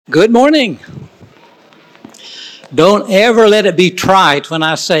Good morning. Don't ever let it be trite when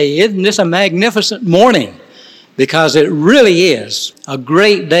I say, isn't this a magnificent morning? Because it really is a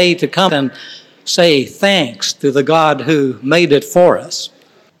great day to come and say thanks to the God who made it for us.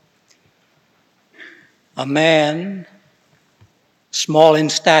 A man, small in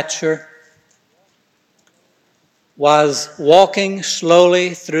stature, was walking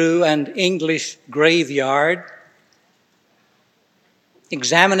slowly through an English graveyard,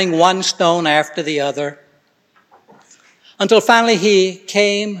 examining one stone after the other, until finally he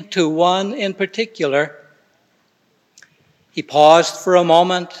came to one in particular. He paused for a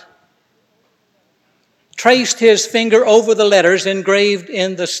moment, traced his finger over the letters engraved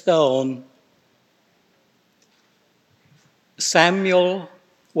in the stone. Samuel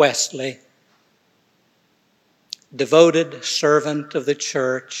Wesley, devoted servant of the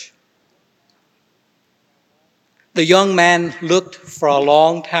church. The young man looked for a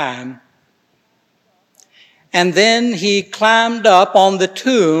long time, and then he climbed up on the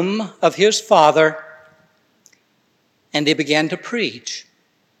tomb of his father and he began to preach.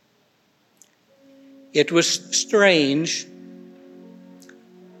 It was strange.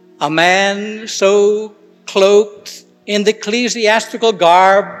 A man so cloaked in the ecclesiastical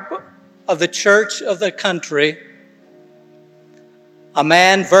garb of the church of the country, a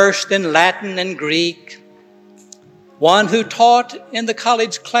man versed in Latin and Greek, one who taught in the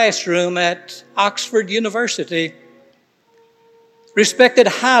college classroom at Oxford University, respected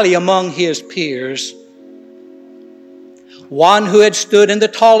highly among his peers, one who had stood in the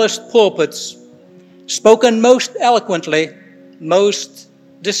tallest pulpits, spoken most eloquently, most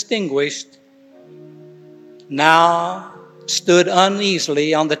distinguished, now stood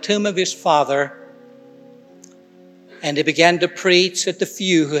uneasily on the tomb of his father, and he began to preach at the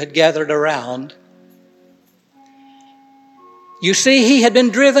few who had gathered around. You see, he had been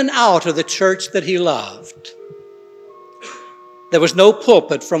driven out of the church that he loved. There was no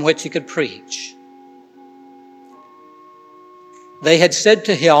pulpit from which he could preach. They had said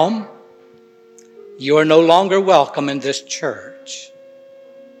to him, "You are no longer welcome in this church."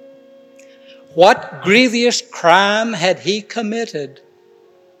 What grievous crime had he committed?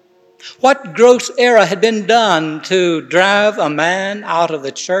 What gross error had been done to drive a man out of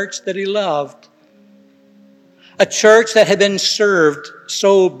the church that he loved? A church that had been served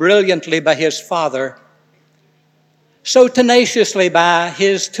so brilliantly by his father, so tenaciously by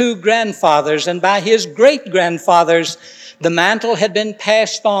his two grandfathers and by his great-grandfathers. The mantle had been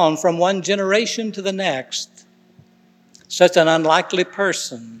passed on from one generation to the next. Such an unlikely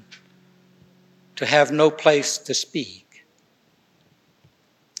person to have no place to speak.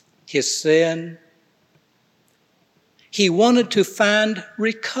 His sin, he wanted to find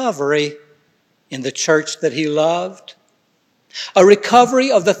recovery in the church that he loved, a recovery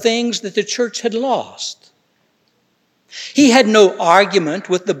of the things that the church had lost. He had no argument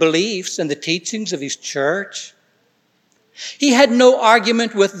with the beliefs and the teachings of his church. He had no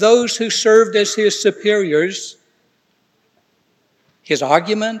argument with those who served as his superiors. His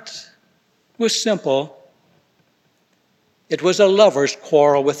argument was simple. It was a lover's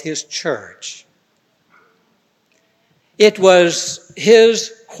quarrel with his church. It was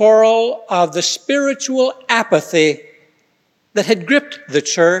his quarrel of the spiritual apathy that had gripped the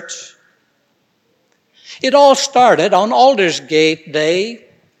church. It all started on Aldersgate Day,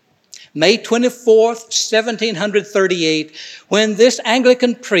 May 24th, 1738, when this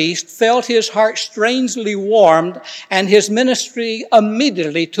Anglican priest felt his heart strangely warmed and his ministry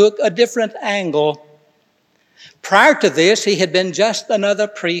immediately took a different angle. Prior to this, he had been just another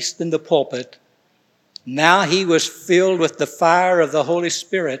priest in the pulpit. Now he was filled with the fire of the Holy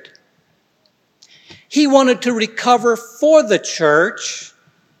Spirit. He wanted to recover for the church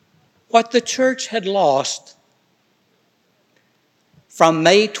what the church had lost. From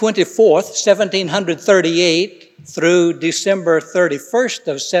May 24th, 1738 through December 31st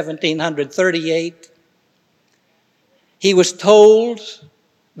of 1738, he was told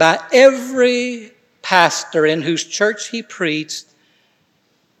by every pastor in whose church he preached,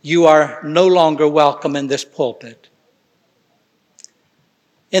 "You are no longer welcome in this pulpit."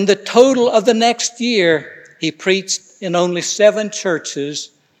 In the total of the next year, he preached in only 7 churches,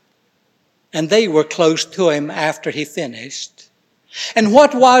 and they were close to him after he finished. And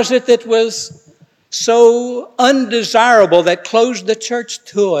what was it that was so undesirable that closed the church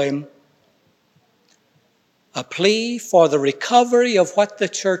to him? A plea for the recovery of what the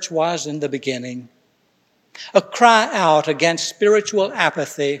church was in the beginning. A cry out against spiritual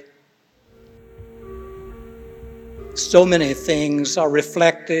apathy. So many things are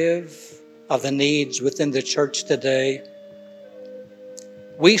reflective of the needs within the church today.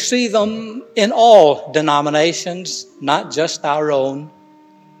 We see them in all denominations, not just our own.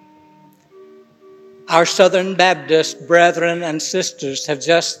 Our Southern Baptist brethren and sisters have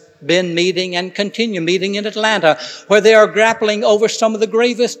just been meeting and continue meeting in Atlanta, where they are grappling over some of the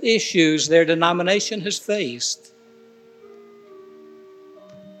gravest issues their denomination has faced.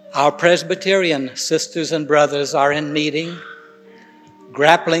 Our Presbyterian sisters and brothers are in meeting,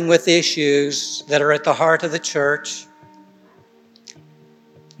 grappling with issues that are at the heart of the church.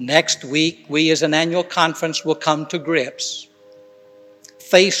 Next week, we as an annual conference will come to grips,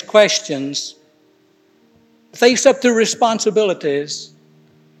 face questions, face up to responsibilities,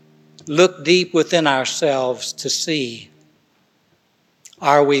 look deep within ourselves to see,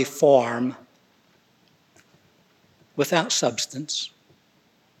 are we form without substance?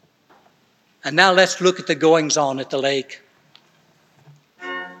 And now let's look at the goings-on at the lake.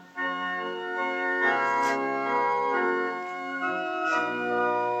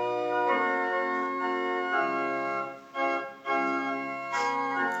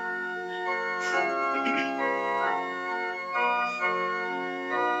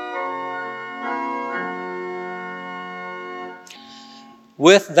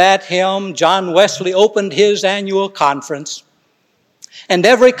 With that hymn, John Wesley opened his annual conference. And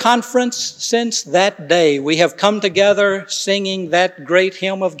every conference since that day, we have come together singing that great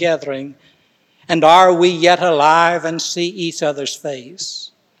hymn of gathering. And are we yet alive and see each other's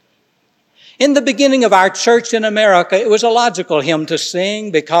face? In the beginning of our church in America, it was a logical hymn to sing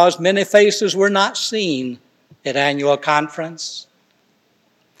because many faces were not seen at annual conference.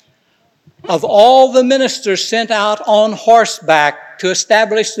 Of all the ministers sent out on horseback to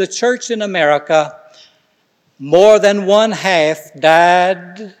establish the church in America, more than one half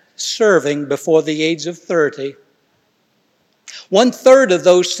died serving before the age of 30. 1/3 of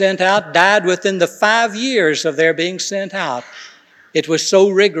those sent out died within the 5 years of their being sent out. It was so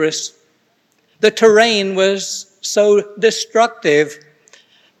rigorous. The terrain was so destructive.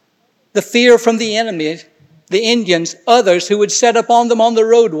 The fear from the enemy, the Indians, others who would set upon them on the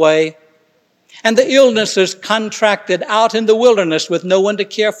roadway, and the illnesses contracted out in the wilderness with no one to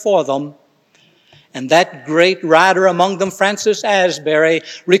care for them. And that great writer among them, Francis Asbury,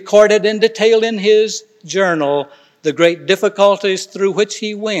 recorded in detail in his journal the great difficulties through which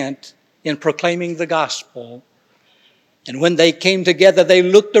he went in proclaiming the gospel. And when they came together, they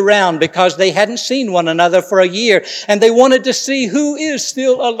looked around because they hadn't seen one another for a year, and they wanted to see who is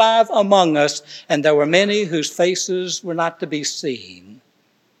still alive among us. And there were many whose faces were not to be seen.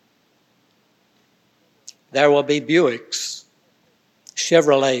 There will be Buicks,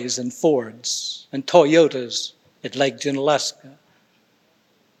 Chevrolets, and Fords, and Toyotas at Lake Junaluska.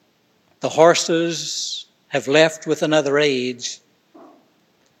 The horses have left with another age.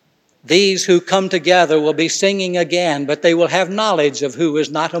 These who come together will be singing again, but they will have knowledge of who is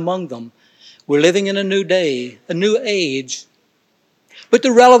not among them. We're living in a new day, a new age. But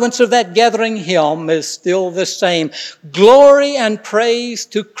the relevance of that gathering hymn is still the same. Glory and praise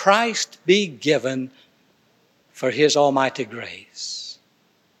to Christ be given for his almighty grace.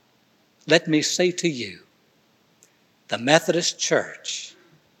 Let me say to you, the Methodist Church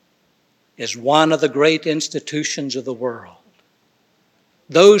is one of the great institutions of the world.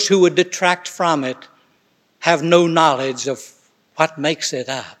 Those who would detract from it have no knowledge of what makes it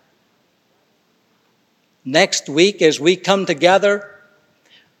up. Next week, as we come together,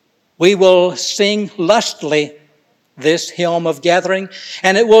 we will sing lustily this hymn of gathering,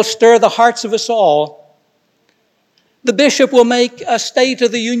 and it will stir the hearts of us all. The bishop will make a State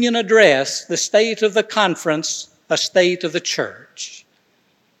of the Union address, the State of the Conference, a State of the Church.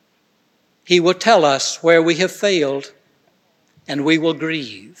 He will tell us where we have failed, and we will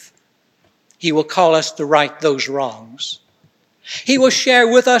grieve. He will call us to right those wrongs. He will share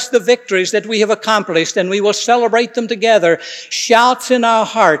with us the victories that we have accomplished, and we will celebrate them together, shouts in our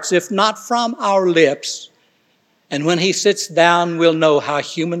hearts, if not from our lips. And when he sits down, we'll know how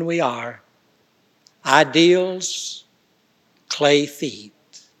human we are. Ideals, clay feet.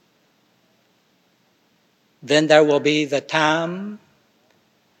 Then there will be the time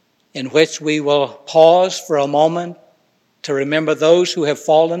in which we will pause for a moment to remember those who have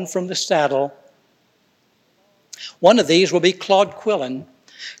fallen from the saddle. One of these will be Claude Quillen.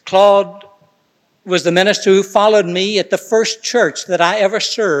 Claude was the minister who followed me at the first church that I ever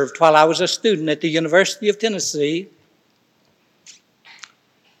served while I was a student at the University of Tennessee.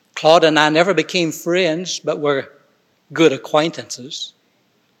 Claude and I never became friends, but were good acquaintances.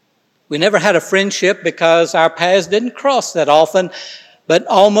 We never had a friendship because our paths didn't cross that often, but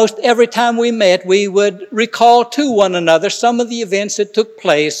almost every time we met, we would recall to one another some of the events that took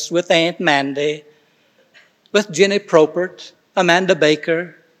place with Aunt Mandy, with Jenny Propert, Amanda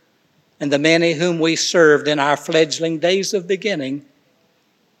Baker, and the many whom we served in our fledgling days of beginning.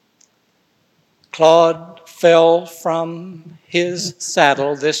 Claude fell from his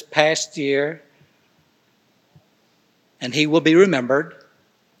saddle this past year, and he will be remembered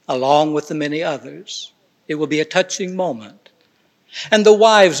along with the many others. It will be a touching moment. And the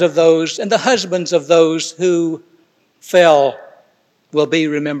wives of those and the husbands of those who fell will be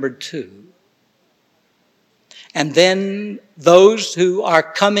remembered too. And then those who are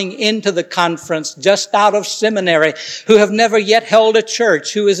coming into the conference just out of seminary, who have never yet held a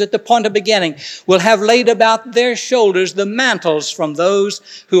church, who is at the point of beginning, will have laid about their shoulders the mantles from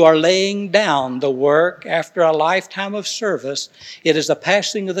those who are laying down the work after a lifetime of service. It is a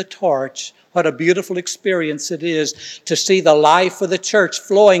passing of the torch. What a beautiful experience it is to see the life of the church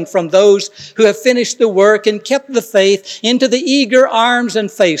flowing from those who have finished the work and kept the faith into the eager arms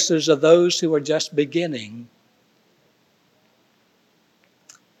and faces of those who are just beginning.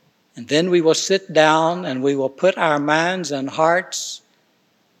 And then we will sit down and we will put our minds and hearts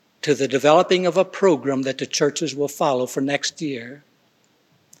to the developing of a program that the churches will follow for next year.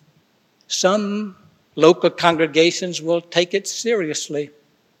 Some local congregations will take it seriously.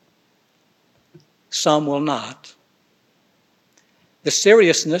 Some will not. The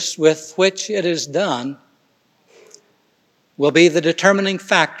seriousness with which it is done will be the determining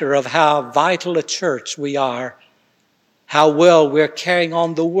factor of how vital a church we are, how well we're carrying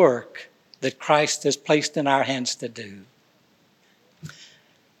on the work that Christ has placed in our hands to do.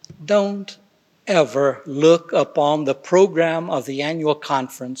 Don't ever look upon the program of the annual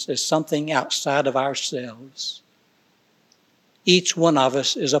conference as something outside of ourselves. Each one of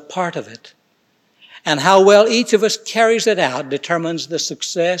us is a part of it. And how well each of us carries it out determines the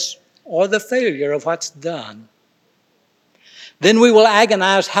success or the failure of what's done. Then we will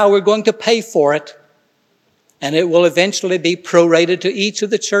agonize how we're going to pay for it. And it will eventually be prorated to each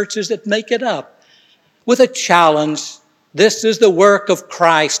of the churches that make it up with a challenge. This is the work of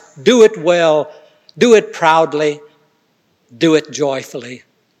Christ. Do it well. Do it proudly. Do it joyfully.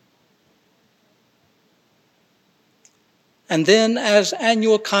 And then as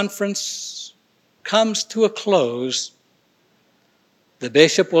annual conference comes to a close, the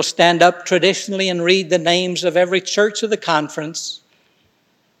bishop will stand up traditionally and read the names of every church of the conference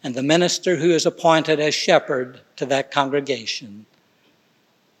and the minister who is appointed as shepherd to that congregation.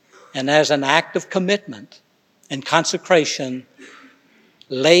 And as an act of commitment and consecration,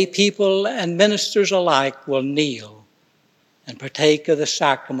 lay people and ministers alike will kneel and partake of the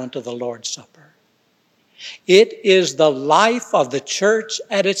sacrament of the Lord's Supper. It is the life of the church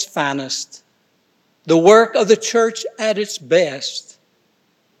at its finest, the work of the church at its best.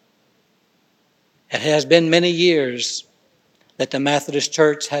 It has been many years that the Methodist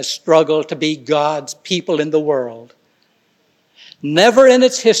Church has struggled to be God's people in the world. Never in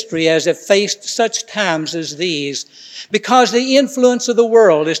its history has it faced such times as these, because the influence of the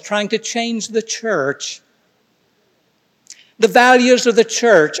world is trying to change the church. The values of the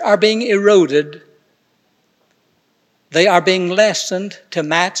church are being eroded. They are being lessened to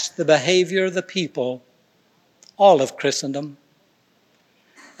match the behavior of the people, all of Christendom.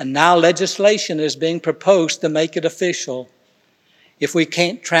 And now legislation is being proposed to make it official. If we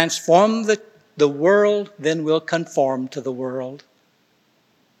can't transform the world, then we'll conform to the world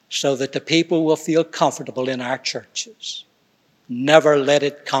so that the people will feel comfortable in our churches. Never let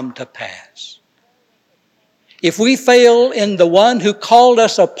it come to pass. If we fail in the one who called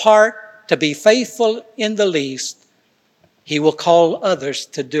us apart to be faithful in the least, he will call others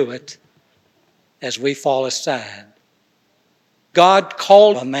to do it as we fall aside. God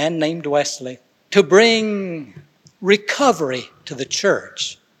called a man named Wesley to bring recovery to the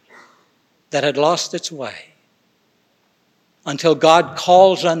church that had lost its way. Until God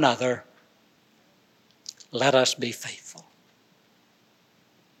calls another, let us be faithful.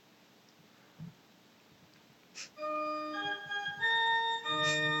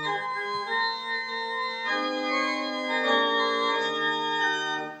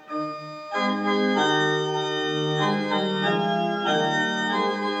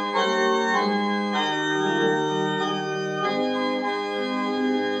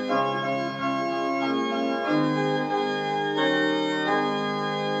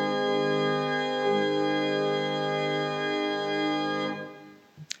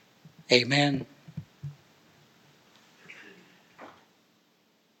 Amen.